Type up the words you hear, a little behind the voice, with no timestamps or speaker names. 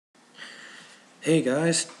Hey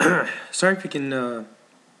guys, sorry if you can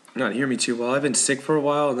not hear me too well. I've been sick for a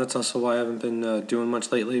while, and that's also why I haven't been doing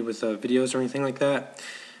much lately with videos or anything like that.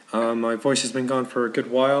 My voice has been gone for a good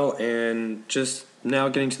while, and just now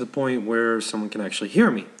getting to the point where someone can actually hear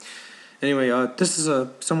me. Anyway, this is a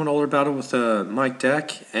somewhat older battle with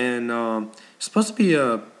MikeDecs, and it's supposed to be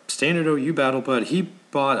a standard OU battle, but he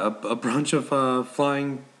bought a bunch of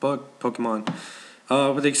flying bug Pokemon,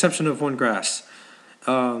 with the exception of one grass.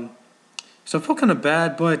 So I felt kind of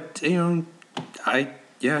bad, but he knew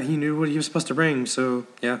what he was supposed to bring, so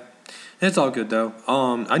yeah, it's all good though.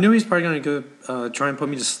 I knew he's probably gonna go try and put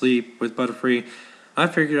me to sleep with Butterfree. I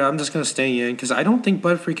figured I'm just gonna stay in because I don't think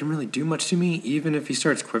Butterfree can really do much to me, even if he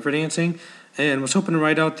starts quiver dancing. And was hoping to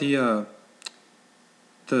ride out the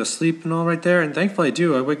sleep and all right there, and thankfully I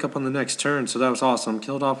do. I wake up on the next turn, so that was awesome.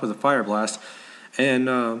 Killed off with a fire blast,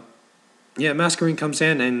 and yeah, Masquerade comes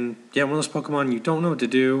in, and yeah, one of those Pokemon you don't know what to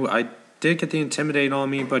do. I did get the Intimidate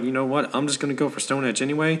on me, but you know what? I'm just going to go for Stone Edge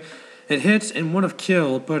anyway. It hits and would have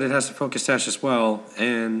killed, but it has a Focus Sash as well.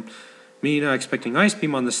 And me not expecting Ice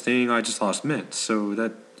Beam on this thing, I just lost Mint. So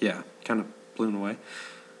that, yeah, kind of blew him away.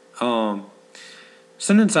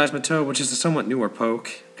 Sent in Seismitoad, which is a somewhat newer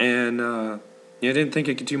poke. And yeah, I didn't think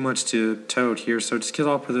it could do much to Toad here, so just kill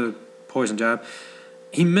off with a Poison Jab.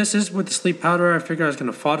 He misses with the Sleep Powder. I figured I was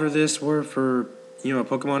going to fodder this word for a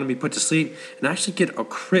Pokemon to be put to sleep and actually get a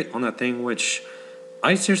crit on that thing, which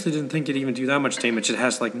I seriously didn't think it'd even do that much damage. It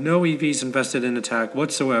has like no EVs invested in attack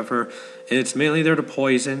whatsoever. It's mainly there to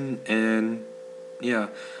poison, and yeah.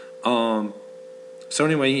 So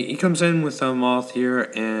anyway, he comes in with Moth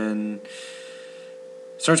here and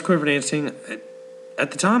starts quiver dancing.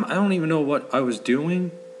 At the time, I don't even know what I was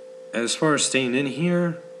doing as far as staying in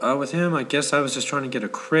here with him. I guess I was just trying to get a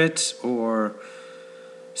crit or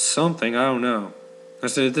something. I don't know. I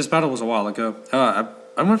said this battle was a while ago.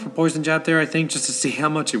 I went for Poison Jab there, I think, just to see how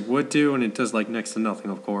much it would do, and it does like next to nothing,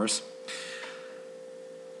 of course.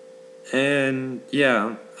 And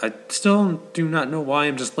yeah, I still do not know why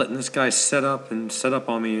I'm just letting this guy set up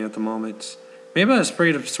on me at the moment. Maybe I was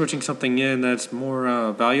afraid of switching something in that's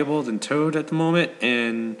more valuable than Toad at the moment,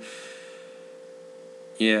 and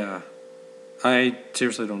yeah, I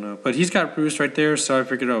seriously don't know. But he's got Roost right there, so I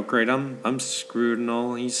figured, oh great, I'm screwed and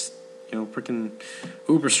all. He's freaking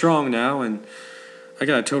uber strong now, and I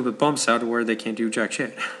got a Toad with bumps out to where they can't do jack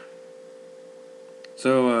shit.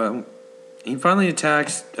 So he finally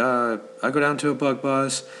attacks. I go down to a Bug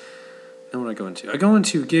Buzz. Then what do I go into? I go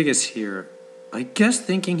into GigIsHere. I guess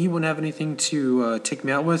thinking he wouldn't have anything to take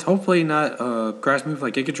me out with. Hopefully not a grass move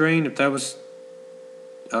like Giga Drain. If that was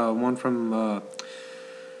one from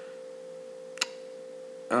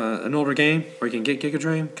an older game where you can get Giga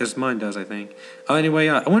Drain, because mine does, I think. Anyway,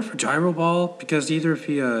 I went for Gyro Ball because either if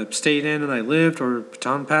he stayed in and I lived or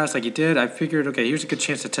Baton Pass like he did, I figured, okay, here's a good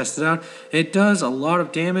chance to test it out. It does a lot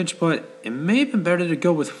of damage, but it may have been better to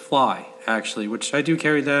go with Fly, actually, which I do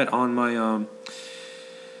carry that on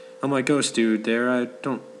my Ghost Dude there. I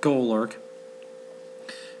don't go Lurk.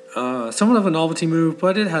 Somewhat of a novelty move,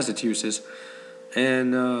 but it has its uses.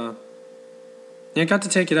 And yeah, I got to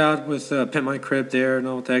take it out with Pimp My Crib there and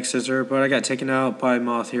all with the NightstormZX, but I got taken out by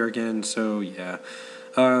Moth here again, so yeah.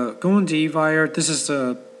 Going to Evire, this is,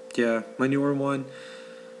 my newer one.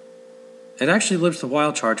 It actually lives the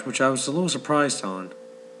Wild Charge, which I was a little surprised on.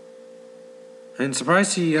 And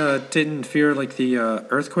surprised he didn't fear, like, the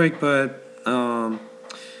Earthquake, but I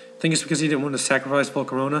think it's because he didn't want to sacrifice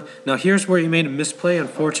Volcarona. Now, here's where he made a misplay,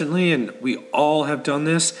 unfortunately, and we all have done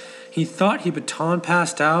this. He thought he Baton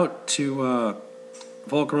passed out to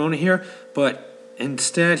Volcarona here, but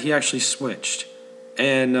instead he actually switched.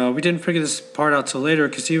 And we didn't figure this part out till later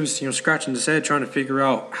because he was, scratching his head trying to figure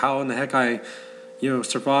out how in the heck I,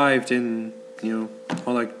 survived and,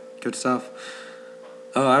 all that good stuff.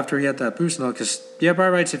 After he had that boost and all, because, yeah, by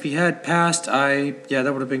rights, if he had passed, that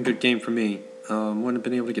would have been a good game for me. Wouldn't have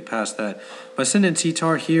been able to get past that. By sending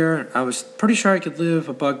T-Tar here, I was pretty sure I could live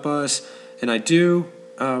a Bug Buzz, and I do.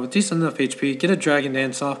 With decent enough HP, get a Dragon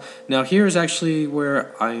Dance off. Now here is actually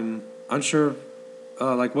where I'm unsure,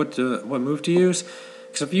 what move to use.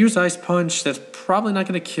 Because if you use Ice Punch, that's probably not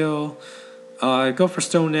going to kill. Go for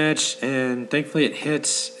Stone Edge, and thankfully it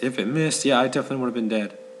hits. If it missed, yeah, I definitely would have been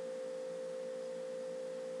dead.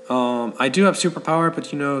 I do have Superpower, but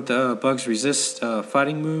the bugs resist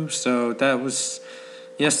fighting moves, so that was,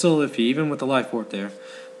 still iffy, even with the Life Orb there.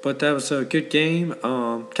 But that was a good game.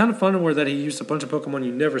 Kind of fun where that he used a bunch of Pokemon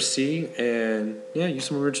you never see, and yeah, used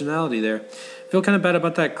some originality there. Feel kind of bad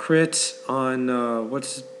about that crit on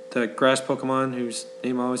what's the grass Pokemon whose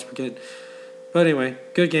name I always forget. But anyway,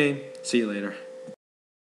 good game. See you later.